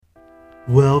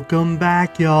Welcome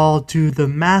back, y'all, to the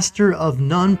Master of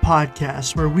None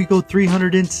podcast, where we go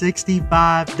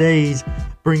 365 days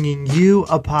bringing you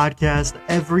a podcast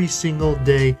every single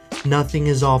day. Nothing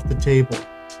is off the table.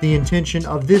 The intention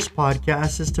of this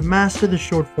podcast is to master the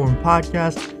short form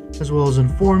podcast, as well as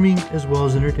informing, as well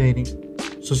as entertaining.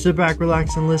 So sit back,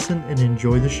 relax, and listen, and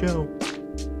enjoy the show.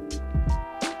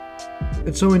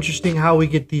 It's so interesting how we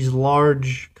get these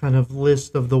large kind of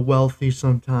lists of the wealthy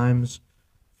sometimes.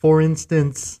 For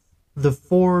instance, the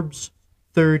Forbes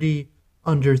 30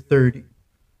 under 30.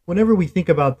 Whenever we think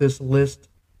about this list,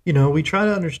 we try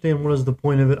to understand what is the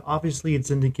point of it. Obviously, it's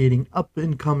indicating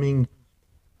up-and-coming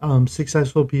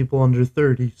successful people under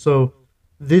 30. So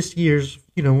this year's,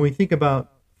 when we think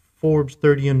about Forbes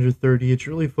 30 under 30, it's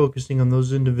really focusing on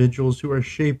those individuals who are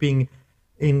shaping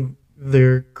and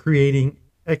they're creating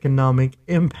economic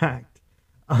impact.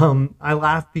 I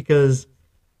laugh because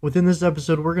within this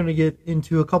episode, we're going to get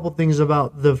into a couple things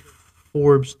about the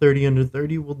Forbes 30 under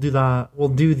 30. We'll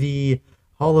do the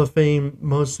Hall of Fame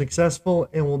most successful,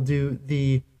 and we'll do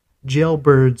the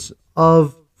Jailbirds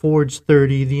of Forbes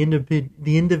 30,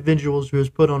 the individuals who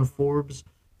was put on Forbes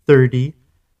 30,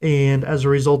 and as a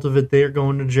result of it, they are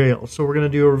going to jail. So we're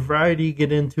going to do a variety,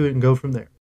 get into it, and go from there.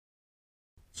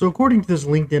 So according to this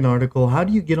LinkedIn article, how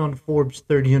do you get on Forbes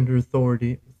 30 under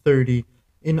 30?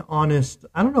 In honest,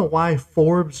 I don't know why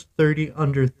Forbes 30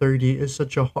 under 30 is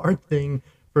such a hard thing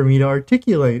for me to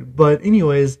articulate. But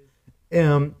anyways,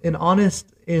 an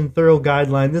honest and thorough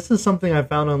guideline. This is something I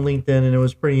found on LinkedIn, and it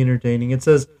was pretty entertaining. It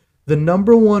says the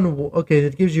number one,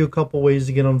 it gives you a couple ways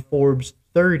to get on Forbes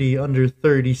 30 under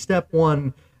 30. Step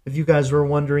one, if you guys were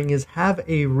wondering, is have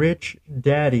a rich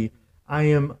daddy. I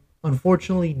am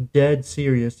unfortunately dead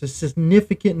serious. A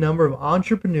significant number of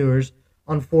entrepreneurs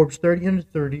on Forbes 30 under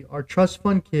 30 are trust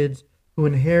fund kids who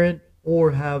inherit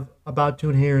or have about to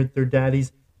inherit their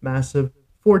daddy's massive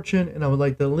fortune. And I would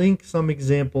like to link some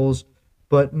examples,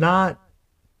 but not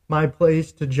my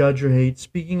place to judge or hate.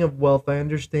 Speaking of wealth, I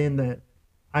understand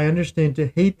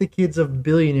to hate the kids of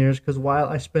billionaires, because while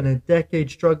I spent a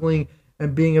decade struggling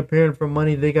and being a parent for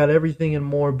money, they got everything and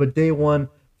more. But day one,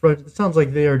 it sounds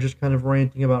like they are just kind of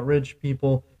ranting about rich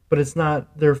people. But it's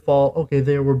not their fault. Okay,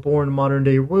 they were born modern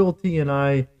day royalty, and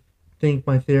I thank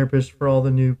my therapist for all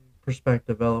the new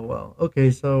perspective. LOL.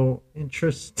 Okay, so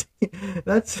interesting.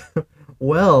 That's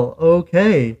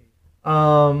okay.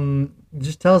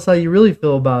 Just tell us how you really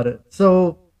feel about it.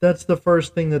 So that's the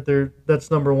first thing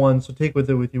that's number one. So take with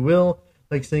it what you will.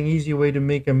 Like saying easy way to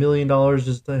make $1 million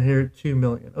is to inherit $2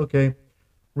 million. Okay,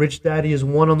 rich daddy is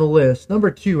one on the list.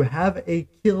 Number two, have a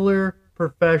killer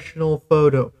professional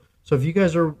photo. So if you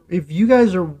guys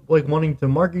are like wanting to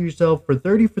market yourself for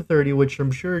 30 for 30, which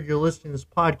I'm sure you're listening to this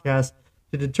podcast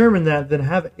to determine that, then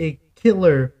have a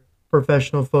killer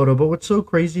professional photo. But what's so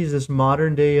crazy is this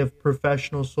modern day of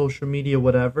professional social media,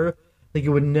 whatever, like it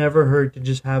would never hurt to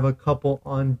just have a couple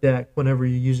on deck whenever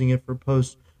you're using it for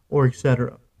posts or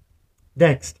etc.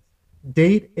 Next,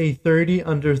 date a 30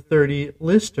 under 30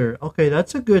 lister. Okay,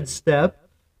 that's a good step.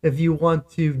 If you want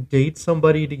to date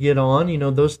somebody to get on,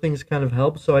 those things kind of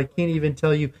help. So I can't even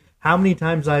tell you how many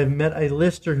times I've met a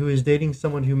lister who is dating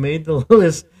someone who made the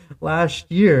list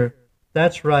last year.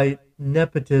 That's right,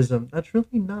 nepotism. That's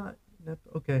really not.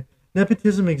 Okay.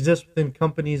 Nepotism exists within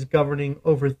companies governing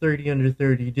over 30 under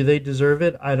 30. Do they deserve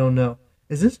it? I don't know.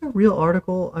 Is this a real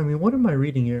article? I mean, what am I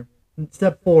reading here?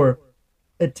 Step 4,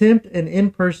 attempt an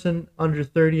in-person under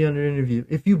 30 under interview.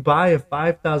 If you buy a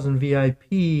 5,000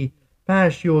 VIP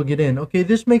pass, you will get in. Okay,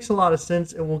 this makes a lot of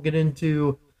sense, and we'll get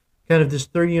into kind of this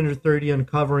 30 under 30,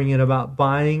 uncovering it about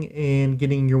buying and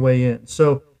getting your way in.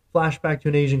 So flashback to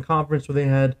an Asian conference where they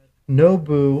had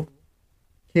Nobu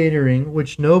catering,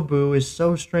 which Nobu is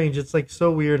so strange. It's like so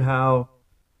weird how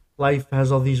life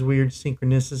has all these weird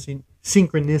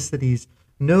synchronicities.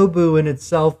 Nobu in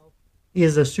itself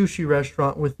is a sushi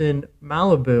restaurant within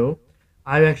Malibu.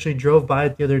 I actually drove by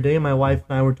it the other day. My wife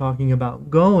and I were talking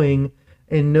about going,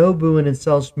 and Nobu in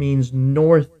itself means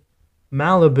North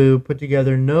Malibu, put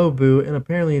together Nobu, and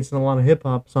apparently it's in a lot of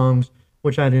hip-hop songs,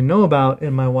 which I didn't know about,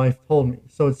 and my wife told me.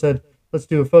 So it said, let's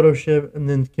do a photo shoot, and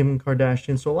then Kim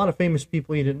Kardashian. So a lot of famous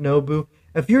people eat at Nobu.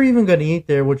 If you're even going to eat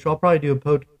there, which I'll probably do a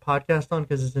podcast on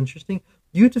because it's interesting,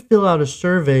 you have to fill out a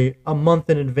survey a month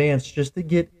in advance just to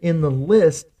get in the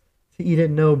list to eat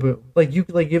at Nobu. Like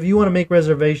if you want to make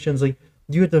reservations, like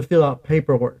you have to fill out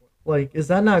paperwork. Like, is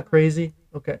that not crazy?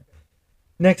 Okay.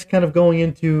 Next, kind of going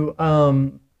into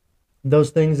those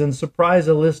things, and surprise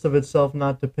a list of itself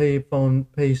not to pay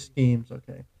schemes.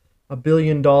 Okay. $1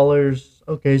 billion.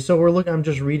 Okay, so I'm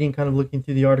just reading, kind of looking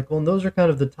through the article, and those are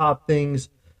kind of the top things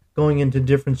going into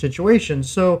different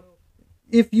situations. So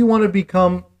if you want to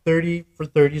become 30 for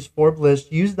 30's Forbes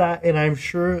list, use that, and I'm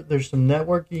sure there's some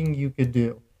networking you could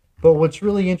do. But what's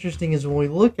really interesting is when we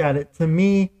look at it, to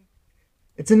me,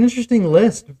 it's an interesting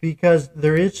list because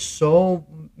there is so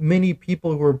many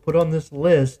people who are put on this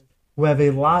list who have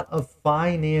a lot of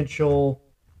financial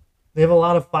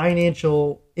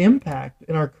impact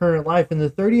in our current life. And the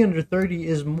 30 under 30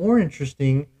 is more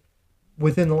interesting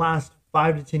within the last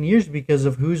 5 to 10 years because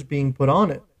of who's being put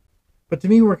on it. But to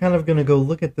me, we're kind of going to go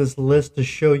look at this list to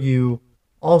show you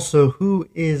also who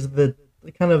is the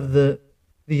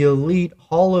elite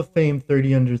Hall of Fame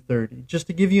 30 under 30, just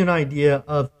to give you an idea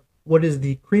of what is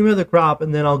the cream of the crop,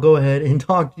 and then I'll go ahead and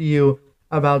talk to you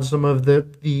about some of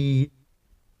the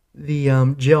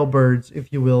jailbirds,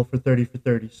 if you will, for 30 for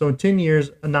 30. So in 10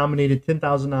 years, I nominated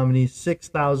 10,000 nominees,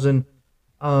 6,000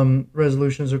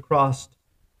 resolutions across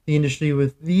the industry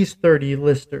with these 30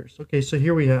 listers. Okay, so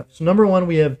here we have. So number one,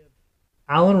 we have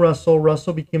Alan Russell.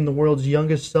 Russell became the world's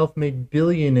youngest self-made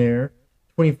billionaire,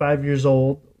 25 years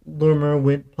old. Luminar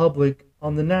went public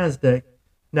on the NASDAQ.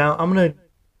 Now,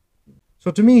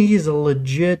 so to me, he's a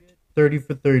legit 30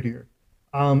 for 30er.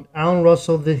 Alan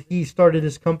Russell, he started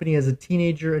his company as a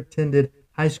teenager, attended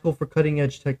high school for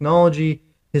cutting-edge technology.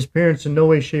 His parents in no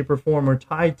way, shape, or form are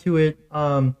tied to it.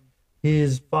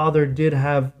 His father did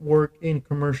have work in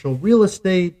commercial real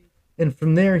estate, and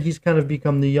from there, he's kind of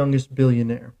become the youngest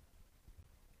billionaire.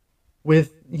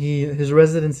 With his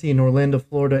residency in Orlando,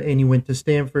 Florida, and he went to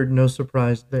Stanford, no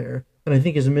surprise there. And I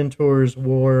think his mentors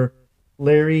were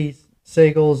Larry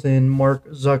Sagles and Mark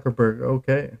Zuckerberg.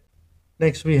 Okay.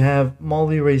 Next, we have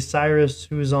Molly Ray Cyrus,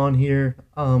 who is on here,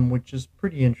 which is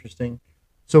pretty interesting.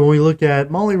 So when we look at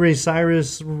Molly Ray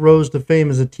Cyrus, rose to fame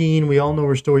as a teen. We all know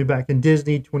her story back in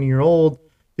Disney, 20-year-old,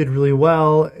 did really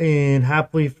well, and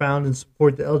happily found and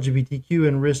support the LGBTQ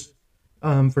and risks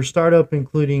for startup,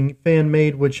 including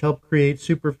FanMade, which helped create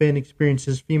super fan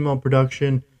experiences, female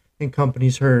production, and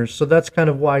companies hers. So that's kind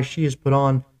of why she is put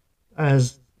on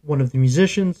as one of the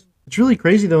musicians. It's really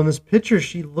crazy, though. In this picture,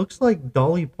 she looks like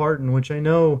Dolly Parton, which I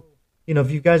know,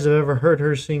 if you guys have ever heard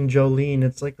her sing Jolene,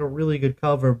 it's like a really good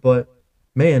cover, but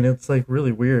man, it's like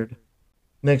really weird.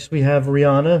 Next, we have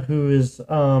Rihanna, who is,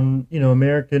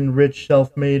 American rich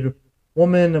self-made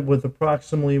woman with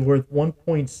approximately worth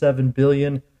 $1.7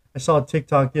 billion. I saw a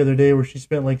TikTok the other day where she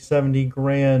spent like 70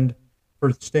 grand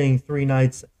for staying 3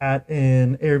 nights at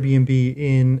an Airbnb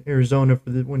in Arizona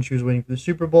when she was waiting for the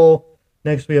Super Bowl.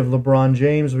 Next, we have LeBron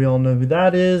James. We all know who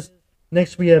that is.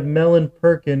 Next, we have Melon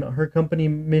Perkin. Her company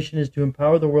mission is to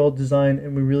empower the world design,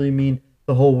 and we really mean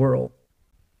the whole world.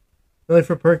 Melon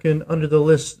Perkin under the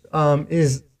list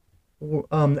is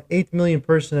the 8th million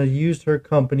person that used her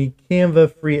company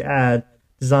Canva free ad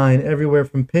design everywhere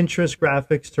from Pinterest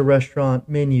graphics to restaurant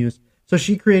menus. So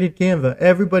she created Canva.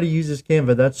 Everybody uses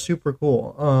Canva. That's super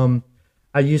cool.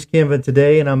 I use Canva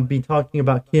today, and I'll be talking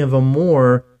about Canva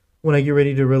more when I get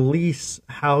ready to release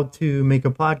how to make a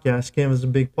podcast. Canva is a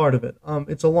big part of it.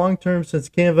 It's a long term since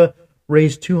Canva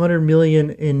raised $200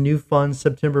 million in new funds,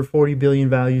 September $40 billion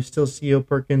value. Still CEO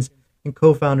Perkins and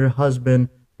co-founder husband,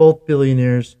 both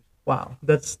billionaires. Wow,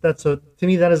 to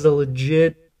me that is a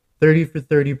legit 30 for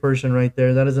 30 person right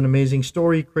there. That is an amazing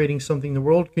story, creating something the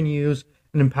world can use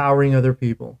and empowering other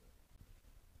people.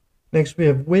 Next, we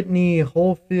have Whitney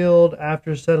Holefield.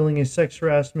 After settling a sex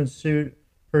harassment suit,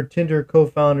 her Tinder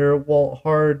co-founder, Walt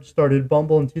Hard, started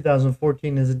Bumble in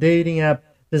 2014 as a dating app,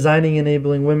 designing and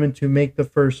enabling women to make the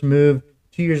first move.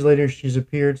 2 years later, she's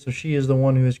appeared, so she is the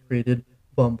one who has created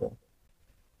Bumble.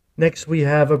 Next, we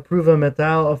have Apurva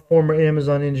Mittal, a former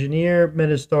Amazon engineer.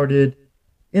 Meta started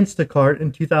Instacart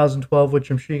in 2012, which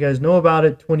I'm sure you guys know about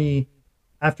it.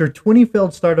 After 20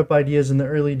 failed startup ideas in the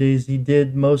early days, he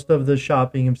did most of the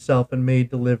shopping himself and made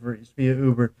deliveries via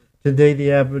Uber. Today,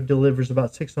 the app delivers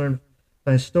about 600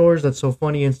 stores. That's so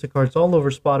funny. Instacart's all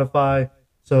over Spotify,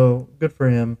 so good for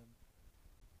him.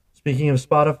 Speaking of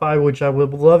Spotify, which I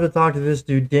would love to talk to this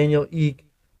dude, Daniel Ek.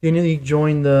 Daniel Ek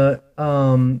joined the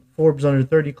Forbes under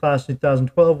 30 class in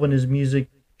 2012 when his music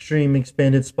stream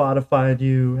expanded Spotify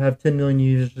to have 10 million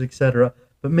users, etc.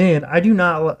 But man,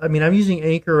 I'm using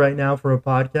Anchor right now for a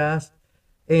podcast,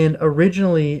 and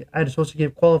originally I was supposed to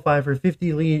qualify for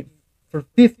 50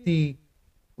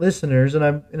 listeners, and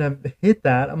I've hit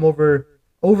that. I'm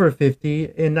over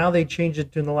 50, and now they changed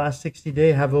it to in the last 60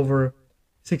 days to have over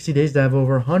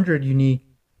 100 unique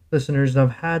listeners, and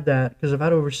I've had that because I've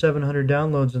had over 700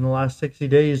 downloads in the last 60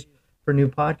 days for new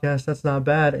podcasts. That's not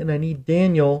bad, and I need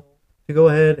Daniel to go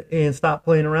ahead and stop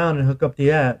playing around and hook up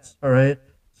the ads. All right,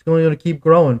 it's going to keep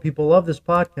growing. People love this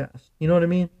podcast. You know what I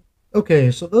mean? Okay,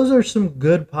 so those are some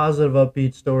good, positive,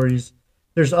 upbeat stories.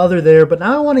 There's other there, but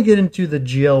now I want to get into the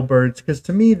jailbirds because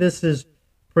to me this is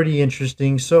pretty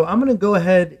interesting. So I'm going to go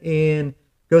ahead and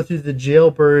go through the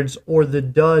jailbirds or the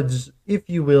duds, if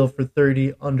you will, for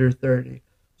 30 under 30.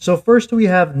 So first we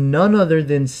have none other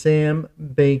than Sam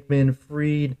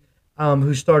Bankman-Fried,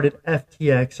 who started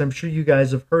FTX. I'm sure you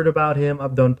guys have heard about him.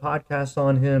 I've done podcasts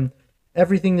on him.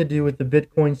 Everything to do with the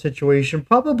Bitcoin situation.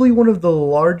 Probably one of the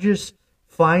largest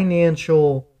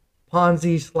financial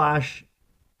Ponzi slash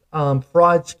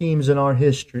fraud schemes in our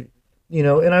history.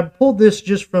 And I pulled this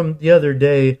just from the other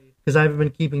day because I haven't been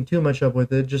keeping too much up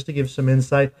with it, just to give some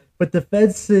insight. But the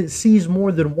Fed seized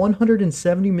more than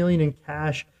 $170 million in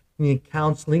cash in the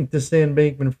accounts linked to Sam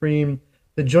Bankman-Fried.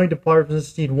 The Joint Department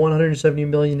seized $170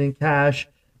 million in cash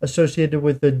associated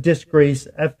with the disgraced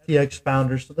FTX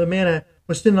founder. So the man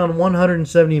was sitting on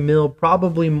 $170 million,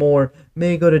 probably more,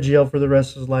 may go to jail for the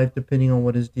rest of his life, depending on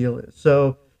what his deal is.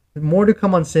 So more to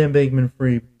come on Sam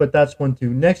Bankman-Fried, but that's one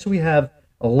too. Next we have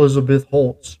Elizabeth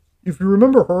Holmes. If you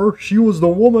remember her, she was the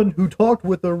woman who talked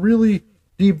with a really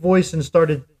deep voice and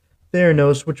started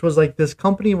Theranos, which was like this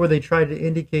company where they tried to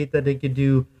indicate that they could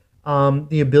do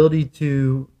the ability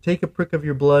to take a prick of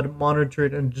your blood, monitor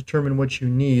it, and determine what you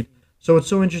need. So what's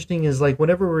so interesting is like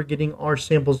whenever we're getting our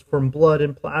samples from blood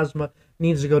and plasma, it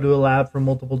needs to go to a lab for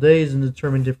multiple days and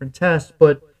determine different tests.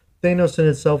 But Theranos in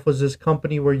itself was this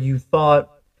company where you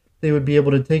thought they would be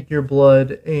able to take your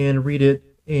blood and read it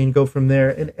and go from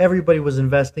there. And everybody was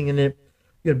investing in it.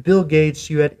 You had Bill Gates.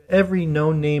 You had every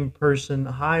no-name person,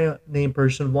 high-name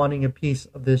person wanting a piece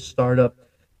of this startup.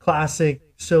 Classic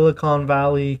Silicon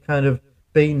Valley kind of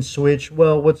bait and switch.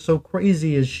 Well, what's so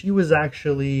crazy is she was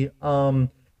actually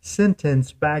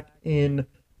sentenced back in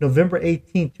November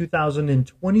 18,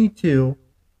 2022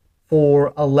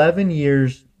 for 11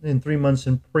 years and 3 months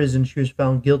in prison. She was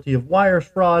found guilty of wire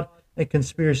fraud and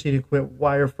conspiracy to commit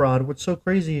wire fraud. What's so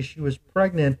crazy is she was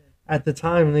pregnant at the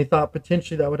time, and they thought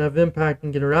potentially that would have impact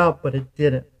and get her out, but it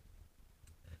didn't.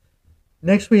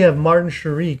 Next, we have Martin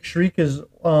Shkreli. Shkreli is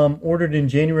ordered in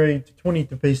January 2020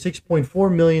 to pay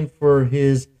 $6.4 million for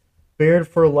his Baird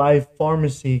for Life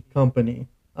pharmacy company,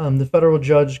 the federal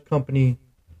judge company.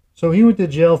 So he went to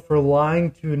jail for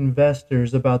lying to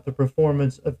investors about the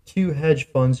performance of two hedge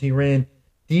funds he ran,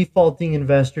 defaulting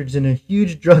investors in a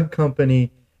huge drug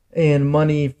company and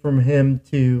money from him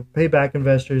to pay back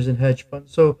investors in hedge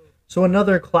funds. So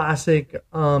another classic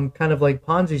kind of like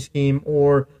Ponzi scheme,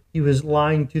 or he was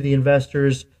lying to the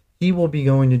investors. He will be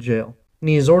going to jail. And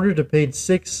he is ordered to pay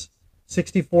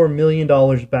 $64 million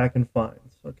back in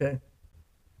fines. Okay.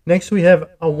 Next we have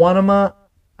Awanama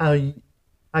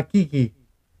Akiki,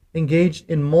 engaged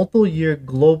in multi-year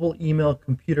global email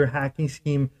computer hacking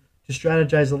scheme to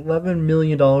strategize $11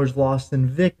 million lost in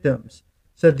victims,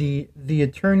 said the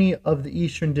attorney of the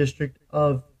Eastern District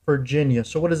of Virginia.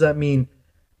 So what does that mean?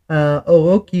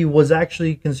 Aoki was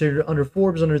actually considered under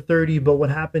Forbes under 30, but what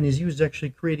happened is he was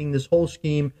actually creating this whole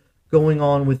scheme going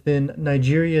on within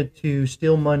Nigeria to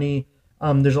steal money.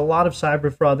 There's a lot of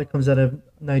cyber fraud that comes out of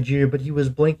Nigeria, but he was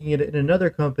blanking it in another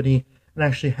company and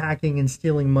actually hacking and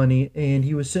stealing money, and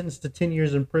he was sentenced to 10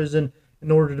 years in prison in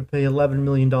order to pay $11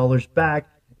 million back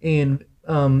and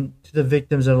to the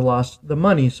victims that had lost the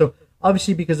money. So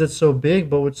obviously because it's so big,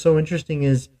 but what's so interesting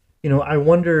is, I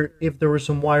wonder if there was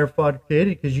some wire fraud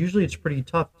created, because usually it's pretty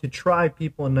tough to try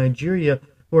people in Nigeria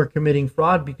who are committing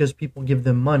fraud because people give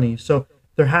them money. So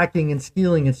they're hacking and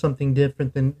stealing. It's something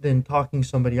different than talking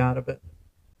somebody out of it.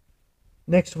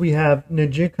 Next, we have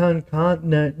Nikunj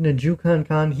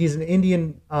Jain. He's an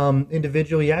Indian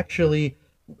individual. He actually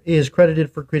is credited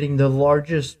for creating the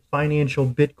largest financial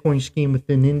Bitcoin scheme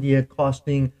within India,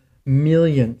 costing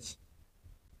millions.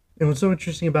 And what's so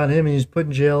interesting about him, he's put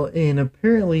in jail, and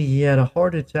apparently he had a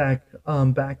heart attack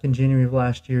back in January of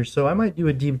last year. So I might do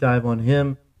a deep dive on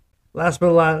him. Last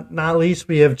but not least,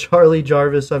 we have Charle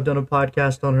Javive. I've done a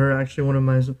podcast on her, actually one of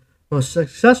my most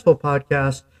successful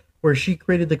podcasts, where she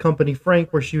created the company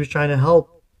Frank, where she was trying to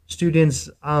help students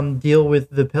deal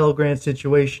with the Pell Grant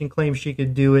situation, claimed she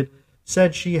could do it,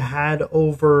 said she had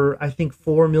over, I think,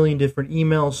 4 million different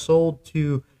emails sold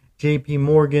to JP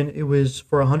Morgan. It was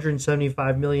for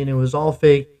 175 million. It was all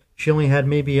fake. She only had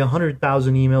maybe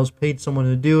 100,000 emails, paid someone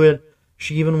to do it.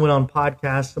 She even went on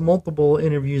podcasts, multiple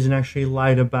interviews, and actually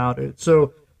lied about it.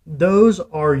 So those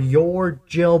are your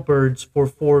jailbirds for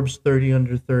Forbes 30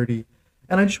 under 30.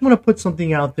 And I just want to put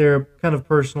something out there, kind of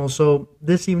personal. So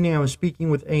this evening I was speaking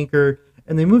with Anchor,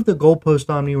 and they moved the goalpost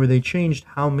on me where they changed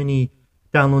how many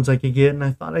downloads I could get. And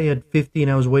I thought I had 50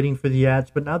 and I was waiting for the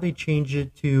ads, but now they changed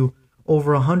it to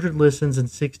over 100 listens in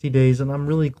 60 days, and I'm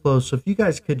really close. So if you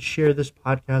guys could share this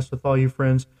podcast with all your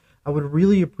friends, I would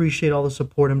really appreciate all the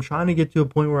support. I'm trying to get to a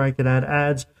point where I could add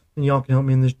ads, and y'all can help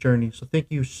me in this journey. So thank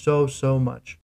you so, so much.